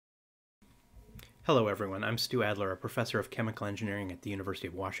Hello everyone, I'm Stu Adler, a professor of chemical engineering at the University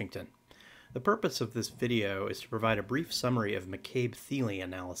of Washington. The purpose of this video is to provide a brief summary of McCabe-Thiele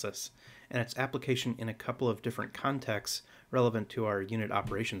analysis and its application in a couple of different contexts relevant to our unit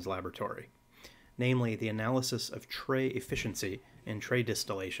operations laboratory, namely the analysis of tray efficiency in tray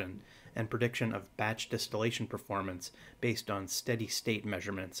distillation and prediction of batch distillation performance based on steady-state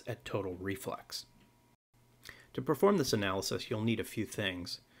measurements at total reflux. To perform this analysis, you'll need a few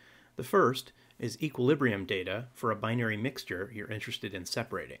things. The first is equilibrium data for a binary mixture you're interested in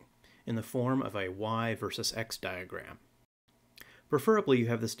separating, in the form of a Y versus X diagram. Preferably you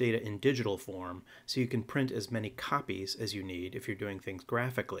have this data in digital form so you can print as many copies as you need if you're doing things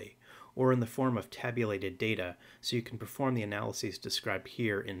graphically, or in the form of tabulated data so you can perform the analyses described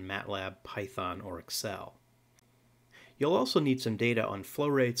here in MATLAB, Python, or Excel. You'll also need some data on flow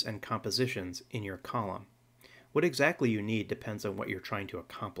rates and compositions in your column. What exactly you need depends on what you're trying to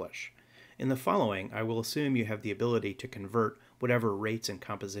accomplish. In the following, I will assume you have the ability to convert whatever rates and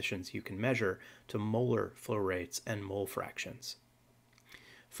compositions you can measure to molar flow rates and mole fractions.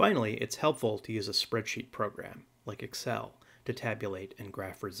 Finally, it's helpful to use a spreadsheet program, like Excel, to tabulate and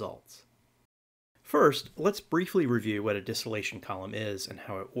graph results. First, let's briefly review what a distillation column is and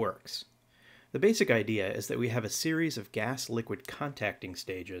how it works. The basic idea is that we have a series of gas-liquid contacting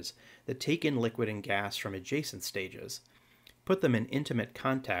stages that take in liquid and gas from adjacent stages, put them in intimate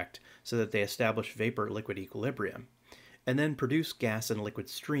contact so that they establish vapor-liquid equilibrium, and then produce gas and liquid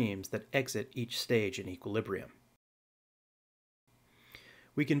streams that exit each stage in equilibrium.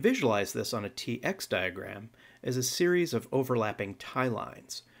 We can visualize this on a TX diagram as a series of overlapping tie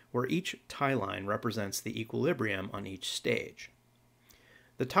lines, where each tie line represents the equilibrium on each stage.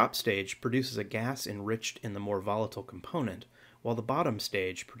 The top stage produces a gas enriched in the more volatile component, while the bottom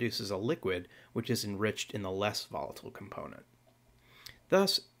stage produces a liquid which is enriched in the less volatile component.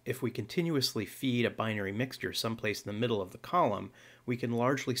 Thus, if we continuously feed a binary mixture someplace in the middle of the column, we can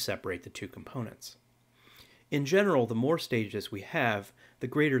largely separate the two components. In general, the more stages we have, the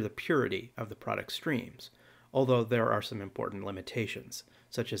greater the purity of the product streams, although there are some important limitations,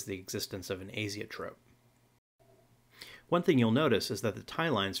 such as the existence of an azeotrope. One thing you'll notice is that the tie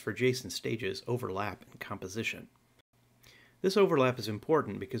lines for adjacent stages overlap in composition. This overlap is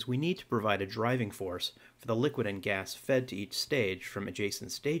important because we need to provide a driving force for the liquid and gas fed to each stage from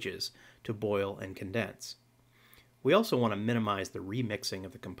adjacent stages to boil and condense. We also want to minimize the remixing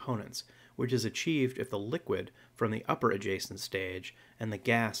of the components, which is achieved if the liquid from the upper adjacent stage and the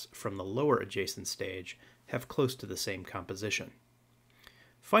gas from the lower adjacent stage have close to the same composition.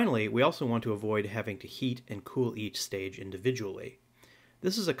 Finally, we also want to avoid having to heat and cool each stage individually.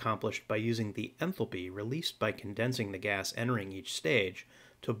 This is accomplished by using the enthalpy released by condensing the gas entering each stage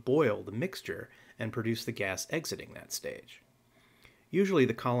to boil the mixture and produce the gas exiting that stage. Usually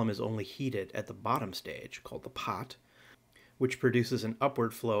the column is only heated at the bottom stage, called the pot, which produces an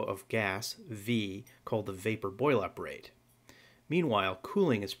upward flow of gas, V, called the vapor boil-up rate. Meanwhile,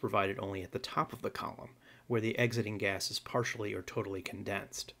 cooling is provided only at the top of the column, where the exiting gas is partially or totally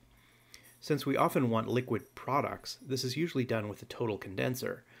condensed. Since we often want liquid products, this is usually done with a total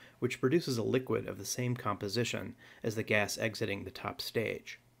condenser, which produces a liquid of the same composition as the gas exiting the top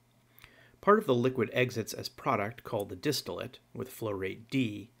stage. Part of the liquid exits as product called the distillate, with flow rate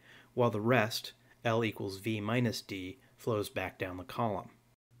D, while the rest, L equals V minus D, flows back down the column.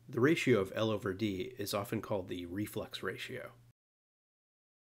 The ratio of L over D is often called the reflux ratio.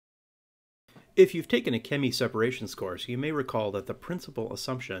 If you've taken a chemi separations course, you may recall that the principal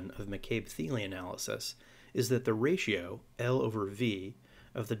assumption of McCabe-Thiele analysis is that the ratio, L over V,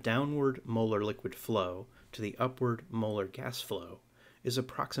 of the downward molar liquid flow to the upward molar gas flow is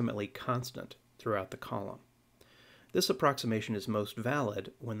approximately constant throughout the column. This approximation is most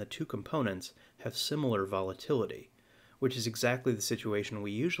valid when the two components have similar volatility, which is exactly the situation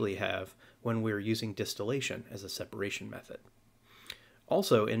we usually have when we're using distillation as a separation method.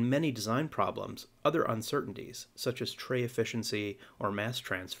 Also, in many design problems, other uncertainties, such as tray efficiency or mass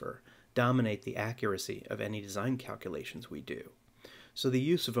transfer, dominate the accuracy of any design calculations we do. So the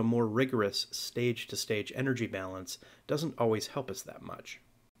use of a more rigorous stage-to-stage energy balance doesn't always help us that much.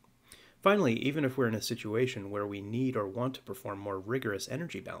 Finally, even if we're in a situation where we need or want to perform more rigorous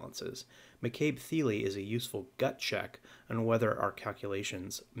energy balances, McCabe-Thiele is a useful gut check on whether our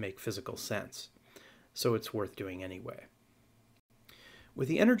calculations make physical sense. So it's worth doing anyway. With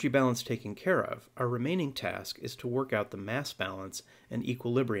the energy balance taken care of, our remaining task is to work out the mass balance and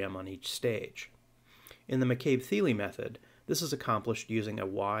equilibrium on each stage. In the McCabe-Thiele method, this is accomplished using a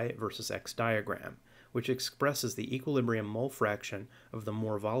Y versus X diagram, which expresses the equilibrium mole fraction of the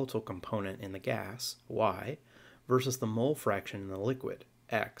more volatile component in the gas, Y, versus the mole fraction in the liquid,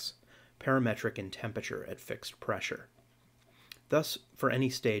 X, parametric in temperature at fixed pressure. Thus, for any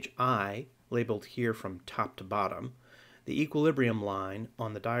stage I, labeled here from top to bottom, the equilibrium line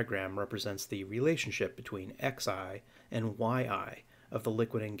on the diagram represents the relationship between xi and yi of the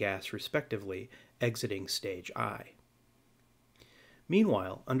liquid and gas respectively exiting stage I.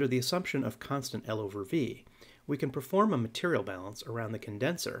 Meanwhile, under the assumption of constant L over V, we can perform a material balance around the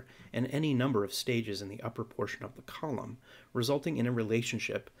condenser and any number of stages in the upper portion of the column, resulting in a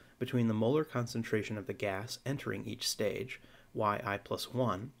relationship between the molar concentration of the gas entering each stage,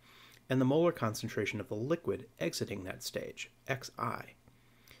 yi+1, and the molar concentration of the liquid exiting that stage, xi.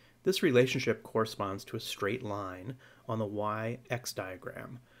 This relationship corresponds to a straight line on the y-x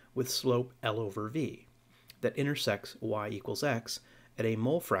diagram with slope L over V that intersects y=x at a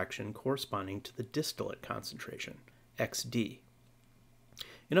mole fraction corresponding to the distillate concentration, xd.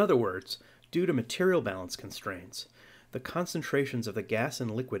 In other words, due to material balance constraints, the concentrations of the gas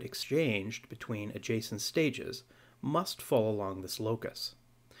and liquid exchanged between adjacent stages must fall along this locus.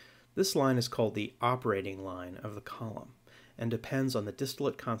 This line is called the operating line of the column and depends on the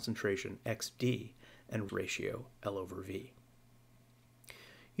distillate concentration xd and ratio L over V.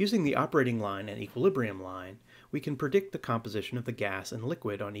 Using the operating line and equilibrium line, we can predict the composition of the gas and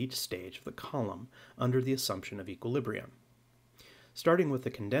liquid on each stage of the column under the assumption of equilibrium. Starting with the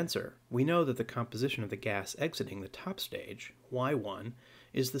condenser, we know that the composition of the gas exiting the top stage, Y1,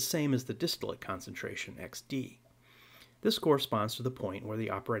 is the same as the distillate concentration, xd. This corresponds to the point where the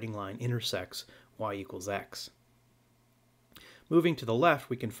operating line intersects y=x. Moving to the left,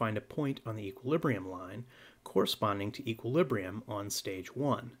 we can find a point on the equilibrium line corresponding to equilibrium on stage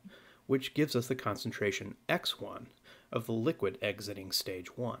 1, which gives us the concentration x1 of the liquid exiting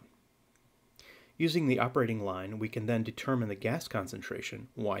stage 1. Using the operating line, we can then determine the gas concentration,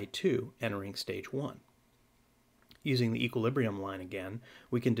 y2, entering stage 1. Using the equilibrium line again,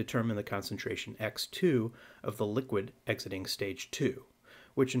 we can determine the concentration x2 of the liquid exiting stage 2,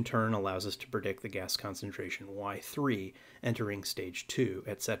 which in turn allows us to predict the gas concentration y3 entering stage 2,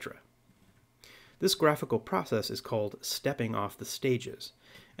 etc. This graphical process is called stepping off the stages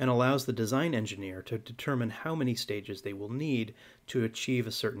and allows the design engineer to determine how many stages they will need to achieve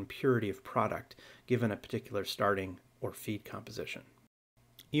a certain purity of product given a particular starting or feed composition.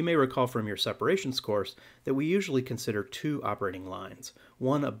 You may recall from your separations course that we usually consider two operating lines,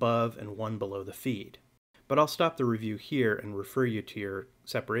 one above and one below the feed. But I'll stop the review here and refer you to your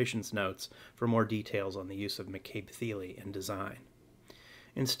separations notes for more details on the use of McCabe-Thiele in design.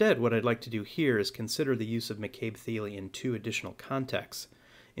 Instead, what I'd like to do here is consider the use of McCabe-Thiele in two additional contexts,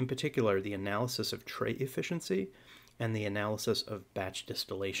 in particular the analysis of tray efficiency and the analysis of batch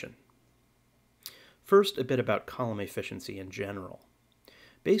distillation. First, a bit about column efficiency in general.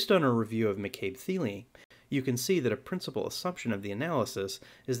 Based on a review of McCabe-Thiele, you can see that a principal assumption of the analysis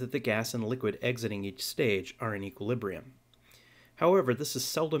is that the gas and liquid exiting each stage are in equilibrium. However, this is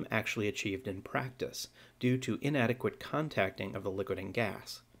seldom actually achieved in practice due to inadequate contacting of the liquid and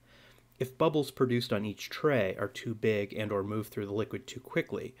gas. If bubbles produced on each tray are too big and or move through the liquid too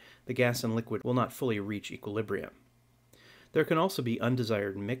quickly, the gas and liquid will not fully reach equilibrium. There can also be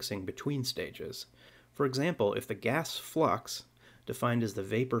undesired mixing between stages. For example, if the gas flux, defined as the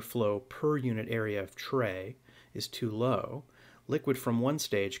vapor flow per unit area of tray, is too low, liquid from one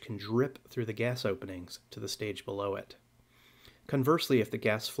stage can drip through the gas openings to the stage below it. Conversely, if the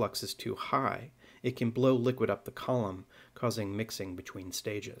gas flux is too high, it can blow liquid up the column, causing mixing between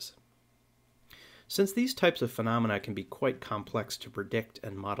stages. Since these types of phenomena can be quite complex to predict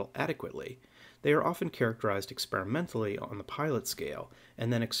and model adequately, they are often characterized experimentally on the pilot scale,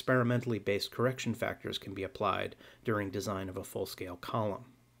 and then experimentally based correction factors can be applied during design of a full-scale column.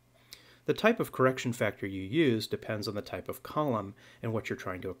 The type of correction factor you use depends on the type of column and what you're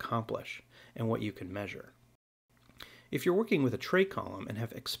trying to accomplish, and what you can measure. If you're working with a tray column and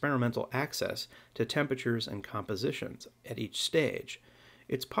have experimental access to temperatures and compositions at each stage,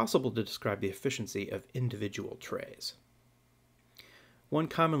 it's possible to describe the efficiency of individual trays. One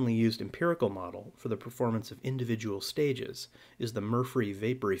commonly used empirical model for the performance of individual stages is the Murfree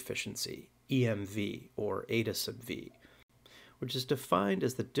Vapor Efficiency, EMV, or eta sub v, which is defined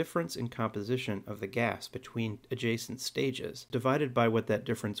as the difference in composition of the gas between adjacent stages divided by what that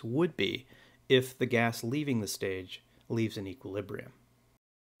difference would be if the gas leaving the stage leaves in equilibrium.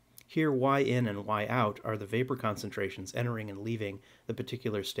 Here, Y in and Y out are the vapor concentrations entering and leaving the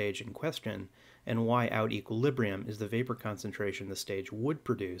particular stage in question, and Y out equilibrium is the vapor concentration the stage would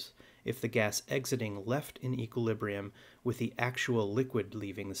produce if the gas exiting left in equilibrium with the actual liquid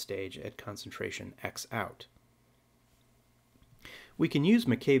leaving the stage at concentration X out. We can use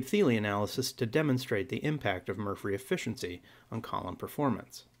McCabe-Thiele analysis to demonstrate the impact of Murfree efficiency on column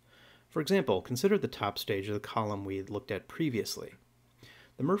performance. For example, consider the top stage of the column we looked at previously.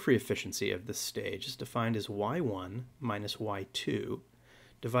 The Murfree efficiency of this stage is defined as y1 minus y2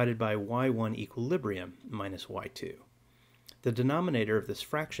 divided by y1 equilibrium minus y2. The denominator of this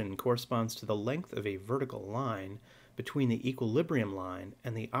fraction corresponds to the length of a vertical line between the equilibrium line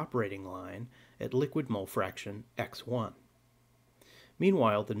and the operating line at liquid mole fraction x1.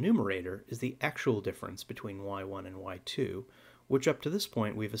 Meanwhile, the numerator is the actual difference between y1 and y2, which up to this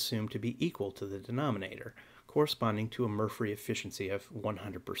point we've assumed to be equal to the denominator, corresponding to a Murfree efficiency of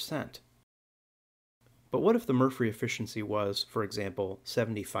 100%. But what if the Murfree efficiency was, for example,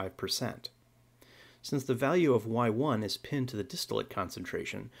 75%? Since the value of y1 is pinned to the distillate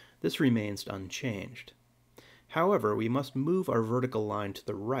concentration, this remains unchanged. However, we must move our vertical line to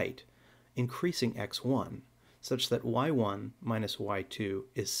the right, increasing x1, such that y1 minus y2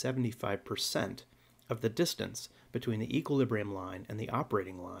 is 75% of the distance between the equilibrium line and the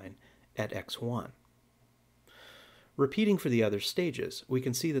operating line at x1. Repeating for the other stages, we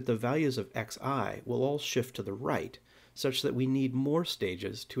can see that the values of xi will all shift to the right, such that we need more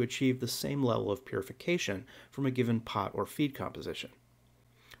stages to achieve the same level of purification from a given pot or feed composition.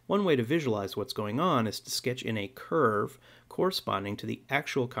 One way to visualize what's going on is to sketch in a curve corresponding to the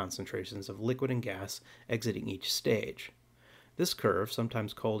actual concentrations of liquid and gas exiting each stage. This curve,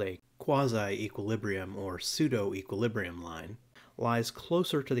 sometimes called a quasi-equilibrium or pseudo-equilibrium line, lies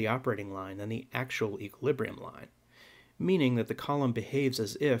closer to the operating line than the actual equilibrium line, meaning that the column behaves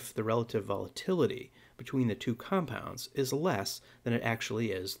as if the relative volatility between the two compounds is less than it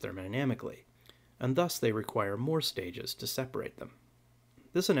actually is thermodynamically, and thus they require more stages to separate them.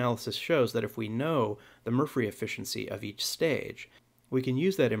 This analysis shows that if we know the Murfree efficiency of each stage, we can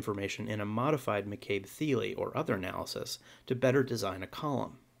use that information in a modified McCabe-Thiele or other analysis to better design a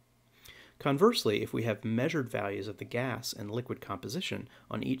column. Conversely, if we have measured values of the gas and liquid composition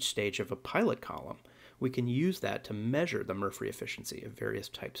on each stage of a pilot column, we can use that to measure the Murfree efficiency of various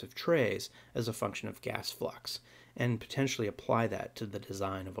types of trays as a function of gas flux, and potentially apply that to the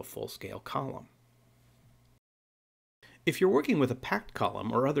design of a full-scale column. If you're working with a packed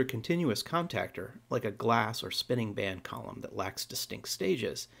column or other continuous contactor, like a glass or spinning band column that lacks distinct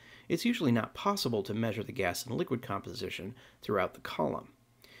stages, it's usually not possible to measure the gas and liquid composition throughout the column.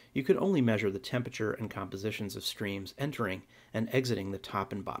 You can only measure the temperature and compositions of streams entering and exiting the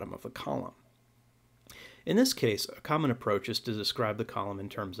top and bottom of a column. In this case, a common approach is to describe the column in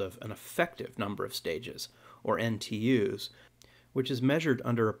terms of an effective number of stages, or NTUs, which is measured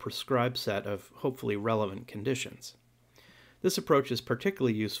under a prescribed set of hopefully relevant conditions. This approach is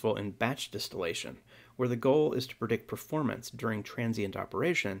particularly useful in batch distillation, where the goal is to predict performance during transient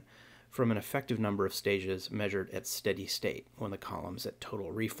operation from an effective number of stages measured at steady state when the column is at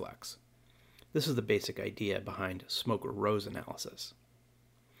total reflux. This is the basic idea behind Smoker-Rose analysis.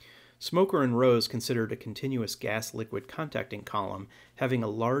 Smoker and Rose considered a continuous gas-liquid contacting column having a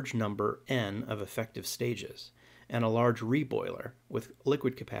large number N of effective stages, and a large reboiler with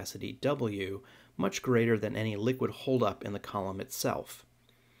liquid capacity W much greater than any liquid holdup in the column itself.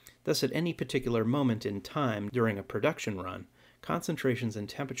 Thus, at any particular moment in time during a production run, concentrations and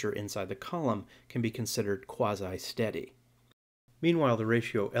temperature inside the column can be considered quasi-steady. Meanwhile, the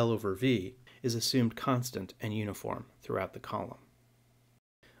ratio L/V is assumed constant and uniform throughout the column.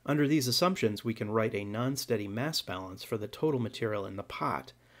 Under these assumptions, we can write a non-steady mass balance for the total material in the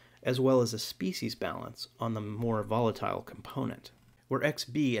pot, as well as a species balance on the more volatile component, where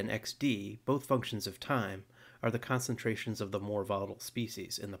XB and XD, both functions of time, are the concentrations of the more volatile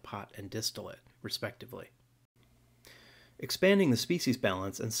species in the pot and distillate, respectively. Expanding the species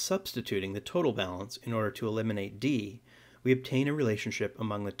balance and substituting the total balance in order to eliminate D, we obtain a relationship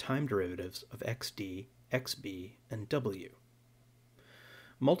among the time derivatives of XD, XB, and W.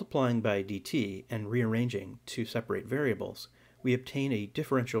 Multiplying by dt and rearranging to separate variables, we obtain a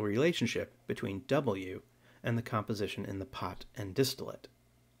differential relationship between W and the composition in the pot and distillate.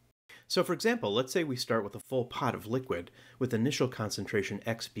 So for example, let's say we start with a full pot of liquid with initial concentration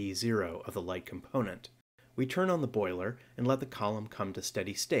XB0 of the light component. We turn on the boiler and let the column come to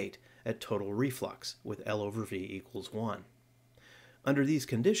steady state at total reflux with L/V equals 1. Under these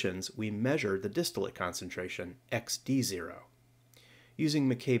conditions, we measure the distillate concentration XD0. Using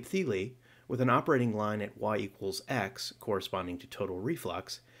McCabe-Thiele, with an operating line at y equals x corresponding to total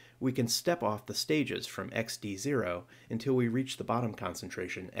reflux, we can step off the stages from XD0 until we reach the bottom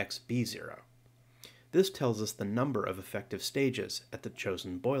concentration XB0. This tells us the number of effective stages at the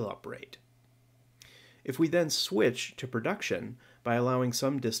chosen boil-up rate. If we then switch to production by allowing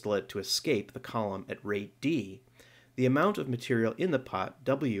some distillate to escape the column at rate D, the amount of material in the pot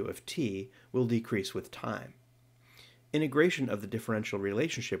W of T will decrease with time. Integration of the differential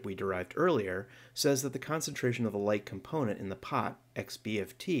relationship we derived earlier says that the concentration of the light component in the pot, xb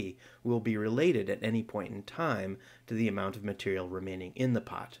of t, will be related at any point in time to the amount of material remaining in the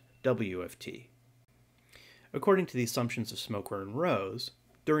pot, w of t. According to the assumptions of Smoker and Rose,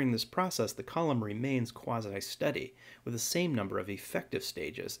 during this process the column remains quasi-steady with the same number of effective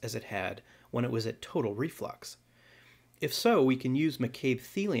stages as it had when it was at total reflux. If so, we can use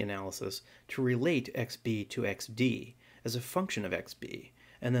McCabe-Thiele analysis to relate xb to xd as a function of xb,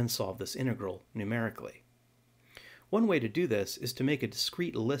 and then solve this integral numerically. One way to do this is to make a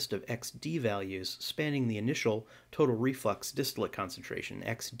discrete list of xd values spanning the initial total reflux distillate concentration,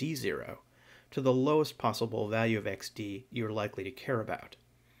 xd0, to the lowest possible value of xd you're likely to care about.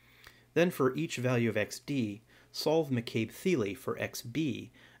 Then for each value of xd, solve McCabe-Thiele for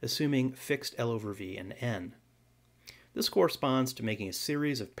xb, assuming fixed L over V and N. This corresponds to making a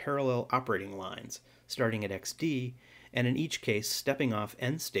series of parallel operating lines, starting at xd, and in each case stepping off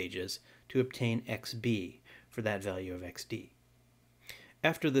n stages to obtain xb for that value of xd.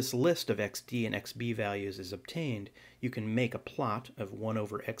 After this list of xd and xb values is obtained, you can make a plot of 1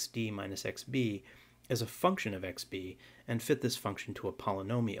 over xd minus xb as a function of xb and fit this function to a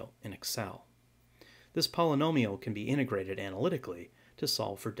polynomial in Excel. This polynomial can be integrated analytically to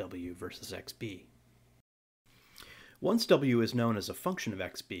solve for w versus xb. Once w is known as a function of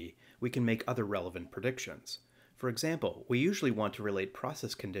xb, we can make other relevant predictions. For example, we usually want to relate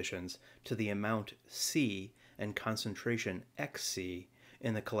process conditions to the amount C and concentration xc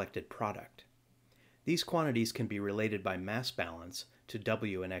in the collected product. These quantities can be related by mass balance to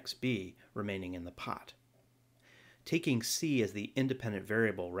w and xb remaining in the pot. Taking c as the independent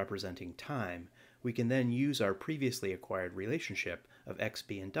variable representing time, we can then use our previously acquired relationship of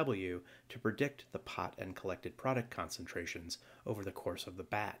xb and w to predict the pot and collected product concentrations over the course of the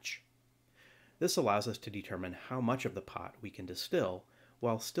batch. This allows us to determine how much of the pot we can distill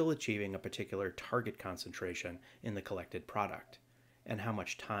while still achieving a particular target concentration in the collected product, and how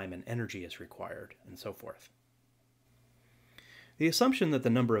much time and energy is required, and so forth. The assumption that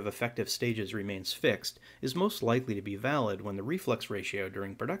the number of effective stages remains fixed is most likely to be valid when the reflux ratio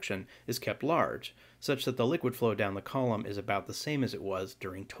during production is kept large, such that the liquid flow down the column is about the same as it was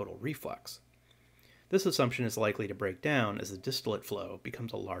during total reflux. This assumption is likely to break down as the distillate flow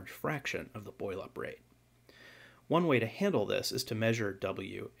becomes a large fraction of the boil-up rate. One way to handle this is to measure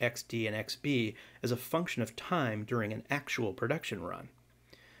W, XD, and XB as a function of time during an actual production run.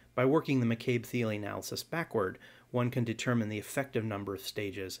 By working the McCabe-Thiele analysis backward, one can determine the effective number of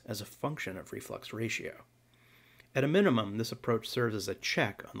stages as a function of reflux ratio. At a minimum, this approach serves as a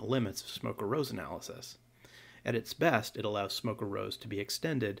check on the limits of Smoker-Rose analysis. At its best, it allows Smoker-Rose to be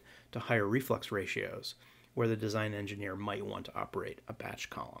extended to higher reflux ratios, where the design engineer might want to operate a batch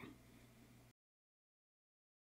column.